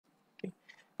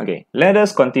Okay, let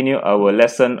us continue our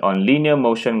lesson on linear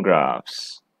motion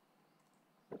graphs.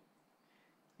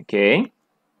 Okay.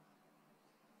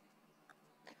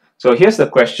 So here's the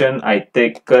question I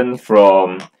taken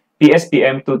from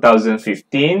PSPM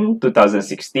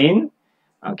 2015-2016.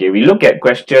 Okay, we look at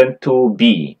question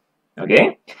 2b.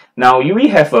 Okay, now we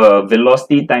have a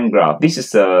velocity time graph. This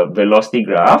is a velocity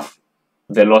graph.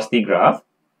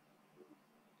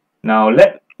 Now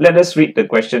let us read the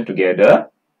question together.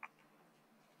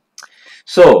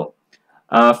 So,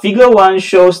 figure 1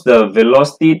 shows the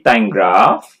velocity time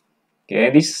graph. Okay,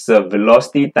 this is a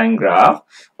velocity time graph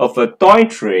of a toy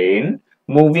train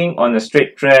moving on a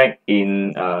straight track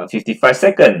in 55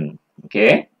 seconds.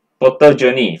 Okay, total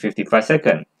journey 55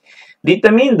 seconds.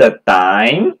 Determine the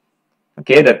time.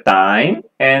 Okay, the time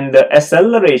and the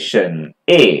acceleration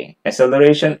A.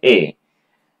 Acceleration A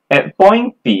at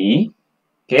point P.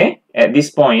 Okay, at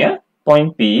this point,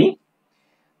 point P.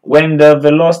 When the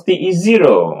velocity is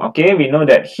 0, okay, we know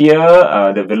that here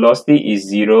the velocity is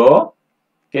 0,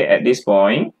 okay, at this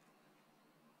point.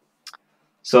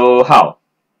 So how?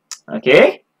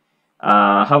 Okay,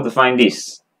 how to find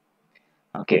this?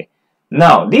 Okay,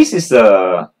 now this is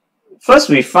first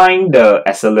we find the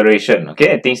acceleration.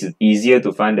 Okay, I think it's easier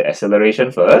to find the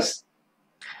acceleration first.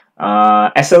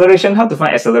 Acceleration, how to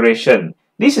find acceleration?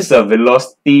 This is a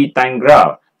velocity time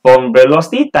graph. From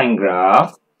velocity time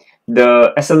graph,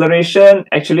 the acceleration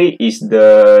actually is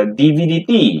the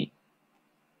dvdt.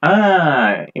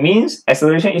 It means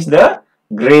acceleration is the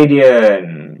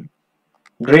gradient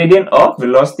of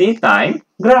velocity time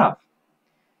graph.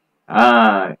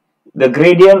 The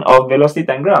gradient of velocity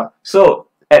time graph. So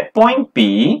at point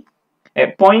P,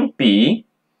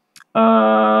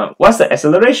 what's the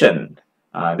acceleration?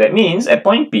 That means at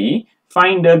point P,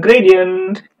 find the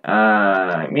gradient.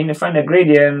 Find the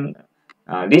gradient.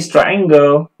 This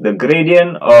triangle, the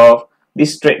gradient of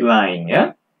this straight line,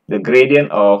 the gradient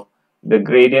of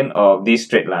this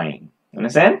straight line.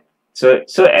 Understand? So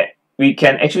we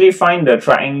can actually find the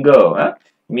triangle.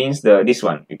 Means this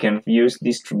one. You can use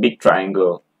this big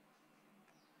triangle.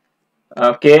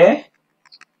 Okay.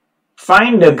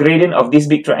 Find the gradient of this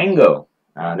big triangle.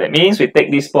 That means we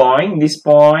take this point,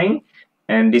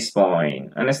 and this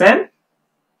point. Understand?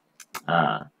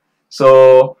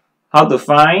 So how to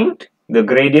find the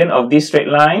gradient of this straight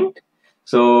line?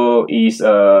 So is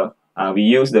we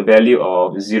use the value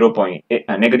of 0.8,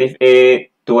 -8,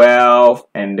 12,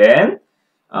 and then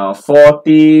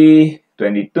 40,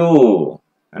 22.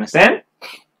 Understand?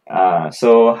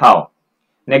 So how?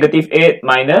 -8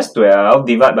 minus 12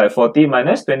 divided by 40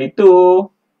 minus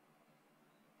 22.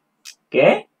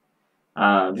 Okay?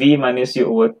 V minus U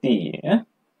over T.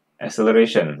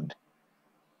 Acceleration.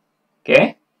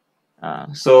 Okay?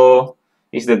 So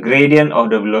is the gradient of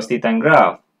the velocity time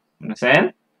graph.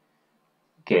 Understand?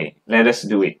 Okay, let us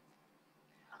do it.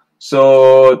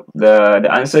 So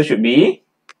the answer should be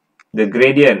the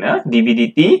gradient,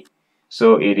 dvdt.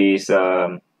 So it is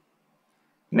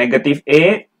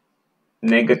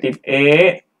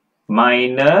 -8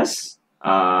 minus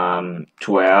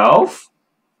 12.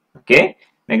 Okay,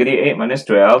 -8 minus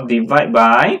 12 divided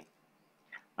by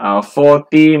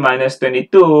 40 minus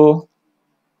 22.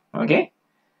 Okay,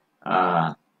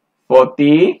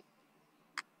 40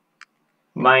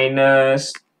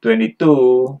 minus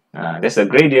 22. That's a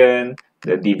gradient,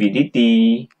 the dvdt.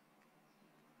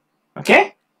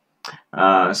 Okay.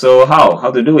 So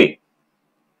how to do it?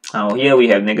 Here we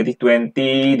have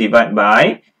 -20 divided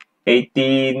by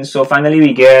 18. So finally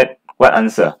we get what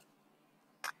answer?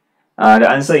 The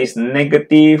answer is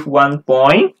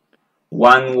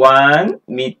 -1.11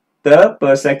 meter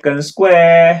per second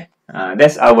square.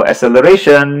 That's our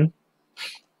acceleration.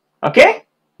 Okay?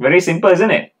 Very simple,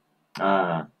 isn't it?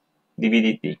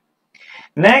 dvdt.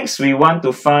 Next, we want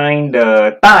to find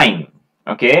the time.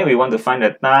 Okay, we want to find the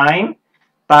time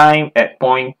at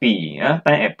point P.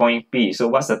 Time at point P. So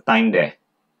what's the time there?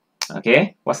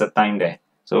 Okay, what's the time there?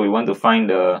 So we want to find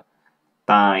the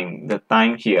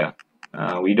time here.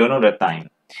 We don't know the time.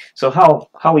 So how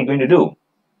are we going to do?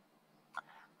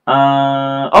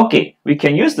 Okay, we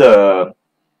can use the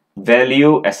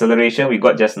value acceleration we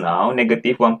got just now,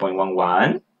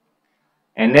 -1.11.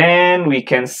 And then we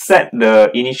can set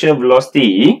the initial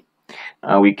velocity.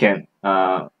 We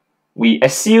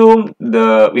assume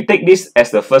we take this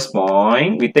as the first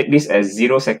point. We take this as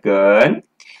 0 second.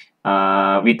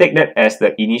 We take that as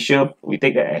the initial. We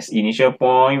take that as initial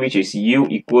point, which is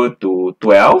u equal to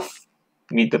 12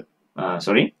 meter.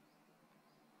 12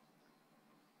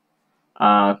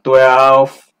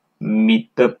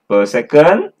 meter per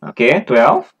second. Okay,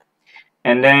 12.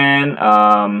 And then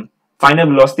final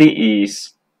velocity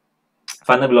is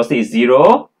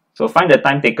 0. So find the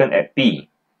time taken at P.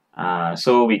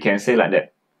 So we can say like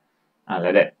that.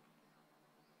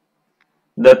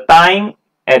 The time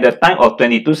at the time of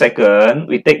 22 seconds,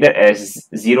 we take that as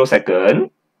 0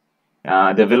 second.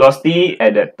 The velocity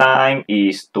at that time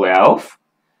is 12.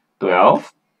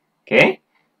 Okay.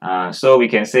 So we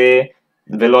can say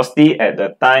velocity at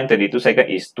the time 22 seconds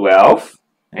is 12.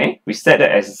 Okay. We set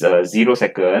that as 0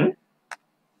 second.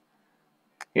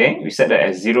 Okay. We set that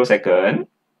as 0 second.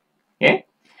 Okay.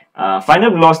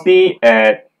 Final velocity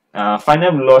at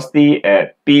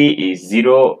P is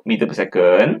 0 meter per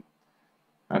second.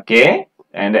 Okay,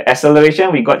 and the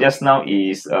acceleration we got just now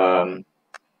is we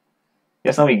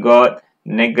got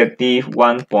negative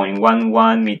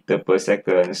 1.11 meter per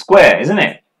second square, isn't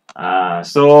it?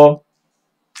 So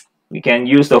we can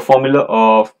use the formula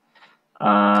of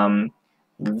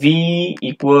V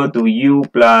equal to U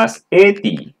plus AT,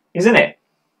 isn't it?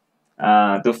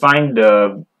 To find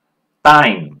the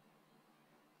time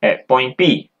at point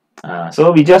P.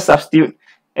 So we just substitute.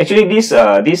 Actually,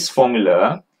 this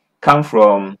formula come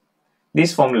from,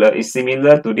 this formula is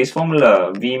similar to this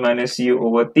formula, V minus U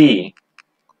over T.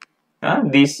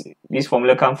 This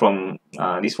formula come from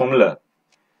this formula.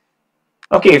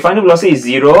 Okay, final velocity is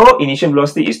 0, initial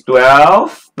velocity is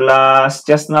 12, plus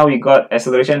just now we got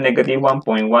acceleration negative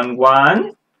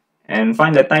 1.11, and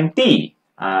find the time T.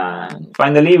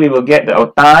 Finally, we will get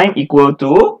our time equal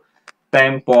to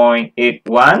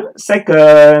 10.81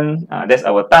 second. That's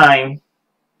our time.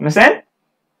 Understand?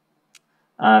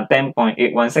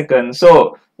 10.81 seconds.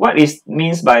 So what is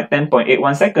means by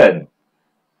 10.81 second?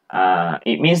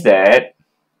 It means that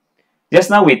just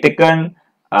now we taken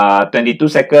 22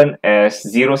 second as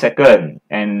 0 second,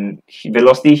 and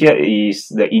velocity here is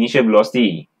the initial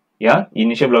velocity. Yeah,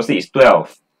 initial velocity is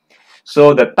 12.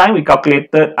 So the time we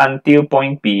calculated until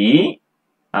point P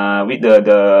with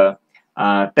the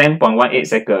 10.18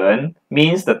 second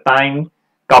means the time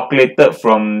calculated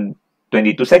from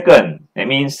 22 second. That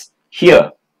means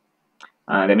here.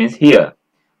 That means here.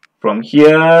 From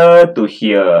here to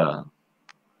here.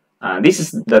 This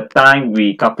is the time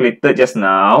we calculated just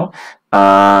now.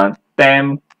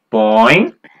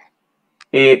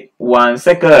 10.81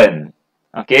 second.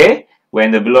 Okay?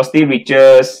 When the velocity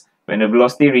reaches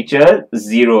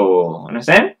 0.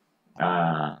 Understand?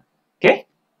 Okay?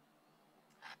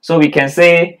 So we can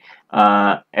say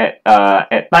at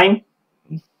time.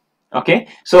 Okay?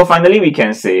 So finally we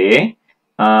can say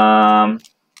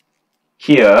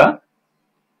here.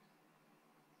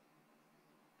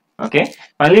 Okay,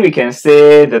 finally we can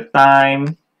say the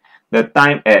time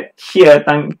at here,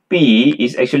 time P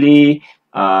is actually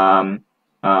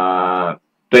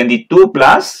 22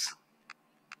 plus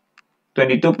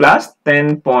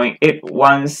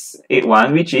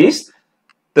 10.8181, which is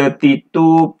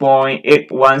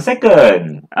 32.81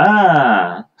 second.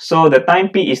 So the time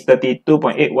P is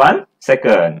 32.81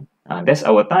 second. That's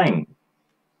our time.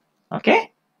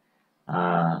 Okay.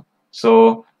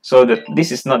 So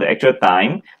this is not the actual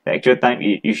time. The actual time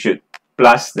you should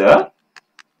plus the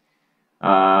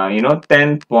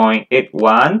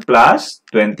 10.81 plus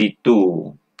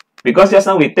 22, because just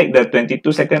now we take the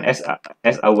 22 second as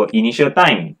our initial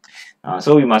time.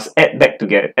 So we must add back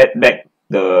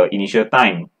the initial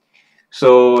time.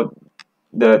 So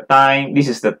the time, this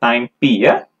is the time P,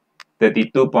 yeah,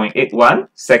 32.81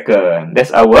 second.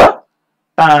 That's our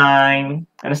time.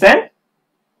 Understand?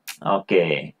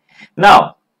 Okay.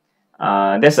 Now,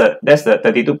 that's the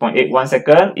 32.81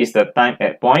 second is the time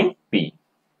at point P.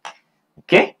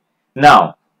 Okay.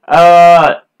 Now,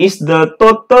 is the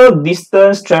total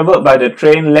distance traveled by the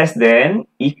train less than,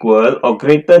 equal, or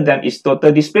greater than its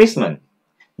total displacement?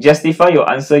 Justify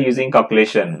your answer using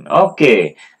calculation.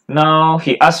 Okay. Now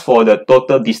he asked for the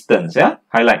total distance. Yeah,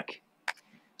 highlight.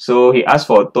 So he asked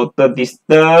for total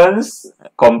distance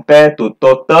compared to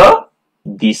total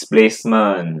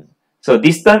displacement. So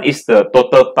distance is the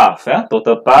total path. Yeah,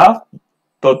 total path.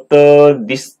 Total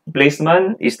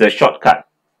displacement is the shortcut.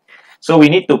 So we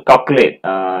need to calculate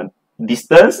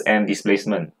distance and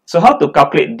displacement. So how to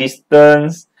calculate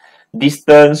distance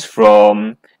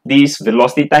from this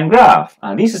velocity time graph?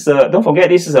 This is a, don't forget,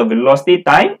 this is a velocity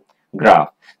time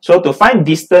graph. So to find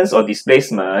distance or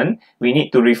displacement, we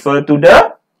need to refer to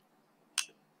the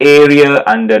area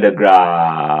under the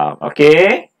graph.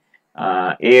 Okay,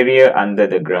 area under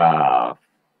the graph,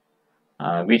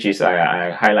 which is I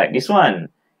highlight this one.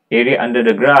 Area under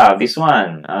the graph, this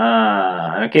one.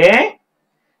 Okay.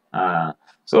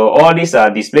 So all these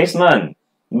are displacement,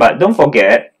 but don't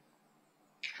forget,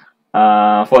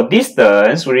 for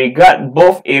distance we regard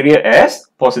both area as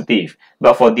positive,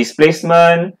 but for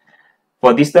displacement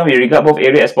For distance, we regard both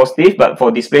area as positive, but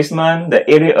for displacement, the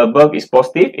area above is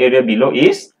positive, area below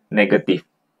is negative.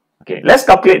 Okay, let's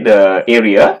calculate the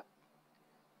area.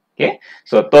 Okay,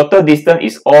 so total distance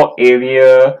is all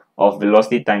area of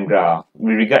velocity time graph.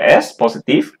 We regard as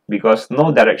positive because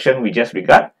no direction, we just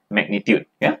regard magnitude.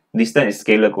 Yeah, distance is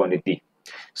scalar quantity.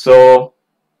 So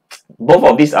both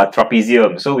of these are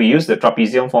trapezium. So we use the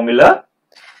trapezium formula.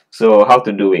 So how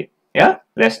to do it? Yeah,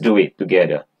 let's do it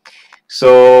together.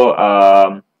 So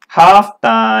half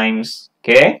times,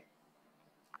 okay,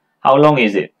 how long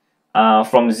is it?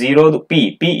 From 0 to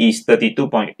P. P is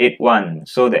 32.81.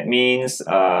 So that means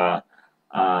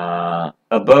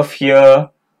above here,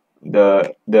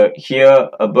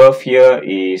 above here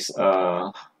is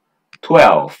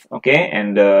 12. Okay,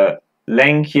 and the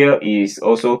length here is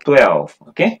also 12.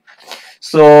 Okay,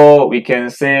 so we can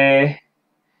say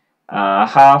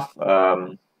half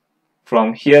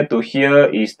from here to here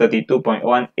is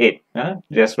 32.18.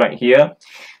 Just right here.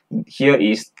 Here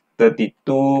is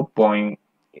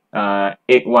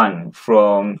 32.81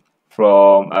 from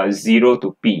 0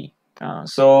 to P.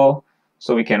 So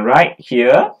we can write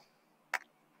here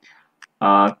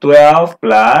 12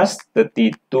 plus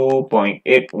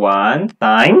 32.81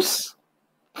 times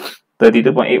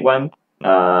 32.81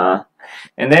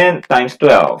 and then times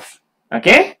 12.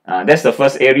 Okay, that's the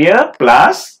first area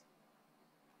plus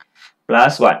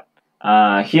what?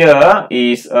 Here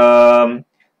is from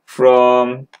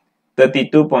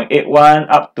 32.81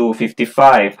 up to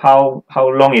 55. How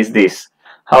long is this?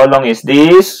 How long is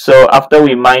this? So after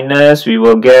we minus, we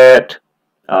will get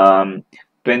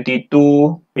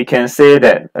 22. We can say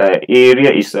that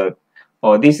area is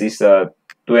this is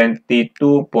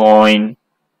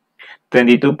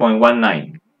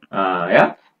 22.19.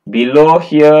 Yeah. Below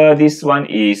here, this one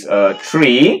is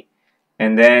 3,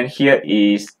 and then here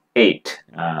is 8.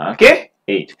 Okay,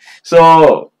 8.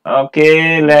 So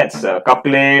okay, let's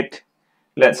calculate.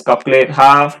 Let's calculate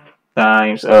half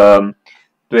times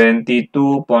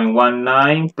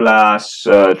 22.19 plus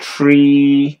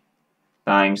 3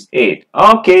 times 8.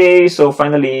 Okay, so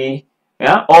finally,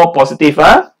 yeah, all positive,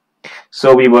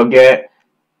 so we will get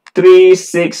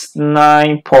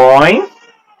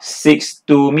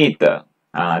 369.62 meter.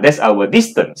 That's our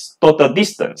distance, total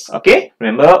distance. Okay,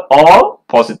 remember, all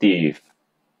positive.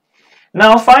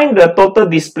 Now find the total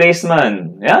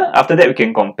displacement. Yeah, after that we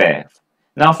can compare.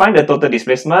 Now find the total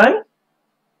displacement.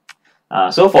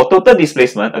 So for total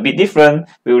displacement, a bit different.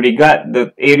 We will regard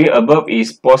the area above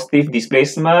is positive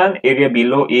displacement, area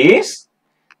below is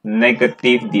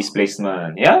negative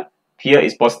displacement. Yeah, here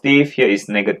is positive, here is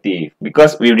negative,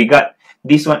 because we regard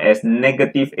this one as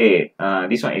negative 8.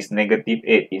 This one is negative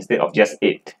 8 instead of just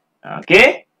 8.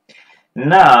 Okay.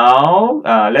 Now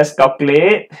let's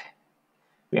calculate.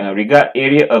 Regard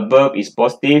area above is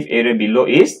positive, area below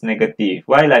is negative.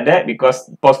 Why like that? Because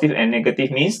positive and negative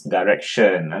means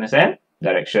direction. Understand?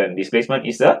 Direction. Displacement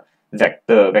is a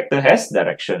vector. Vector has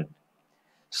direction.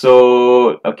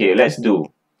 So okay, let's do.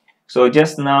 So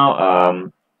just now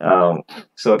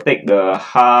so take the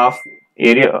half.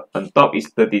 Area on top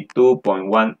is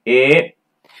 32.18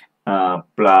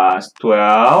 plus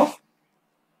 12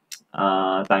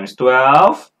 times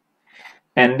 12,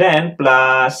 and then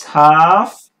plus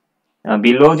half.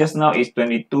 Below just now is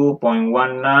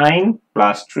 22.19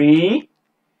 plus 3.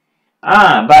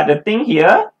 But the thing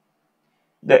here,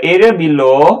 the area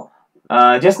below,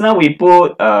 just now we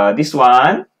put this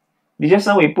one. Just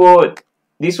now we put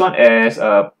this one as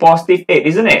positive 8,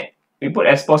 isn't it? We put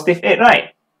as positive 8,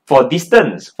 right? For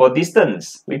distance,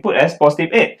 we put as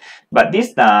positive 8. But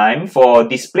this time, for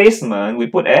displacement, we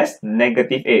put as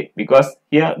negative 8. Because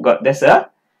here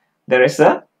there is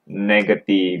a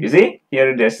negative. You see?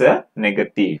 Here there's a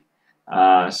negative.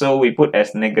 So we put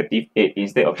as negative 8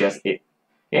 instead of just 8.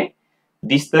 Okay?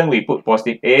 Distance, we put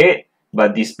positive 8.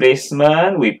 But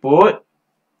displacement, we put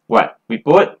what? We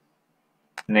put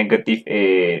negative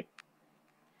 8.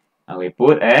 We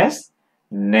put as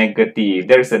negative.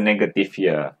 There is a negative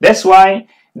here. That's why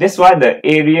the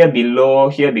area below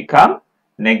here become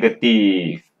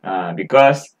negative.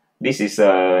 Because this is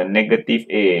a negative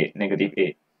 8. Negative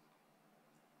 8.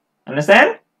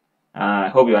 Understand? I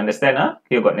hope you understand.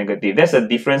 Here got negative. There's a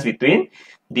difference between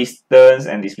distance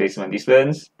and displacement.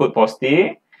 Distance put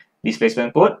positive.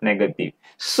 Displacement put negative.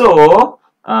 So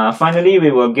finally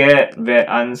we will get the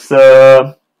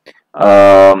answer.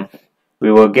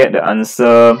 We will get the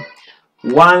answer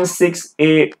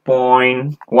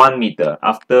 168.1 meter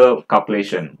after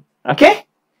calculation. Okay,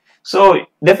 so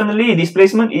definitely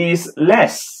displacement is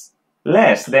less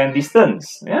than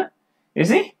distance. Yeah, you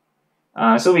see.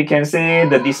 So we can say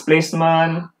the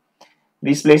displacement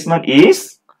is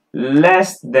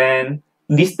less than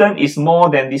distance is more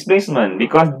than displacement,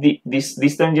 because this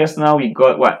distance just now we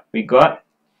got what? We got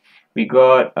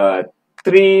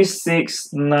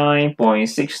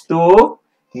 369.62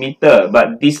 meter,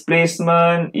 but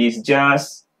displacement is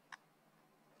just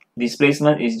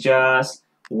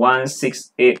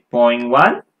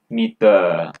 168.1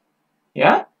 meter.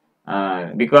 Yeah,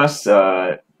 because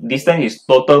distance is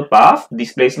total path,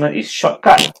 displacement is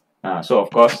shortcut. So of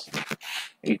course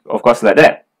like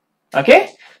that. Okay,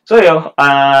 so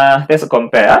let's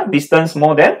compare distance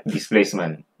more than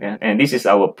displacement, yeah? And this is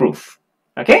our proof.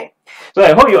 Okay, so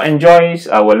I hope you enjoy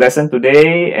our lesson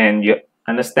today and you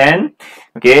understand.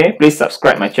 Okay, please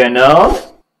subscribe my channel,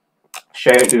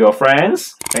 share it to your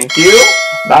friends. Thank you.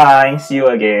 Bye. See you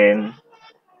again.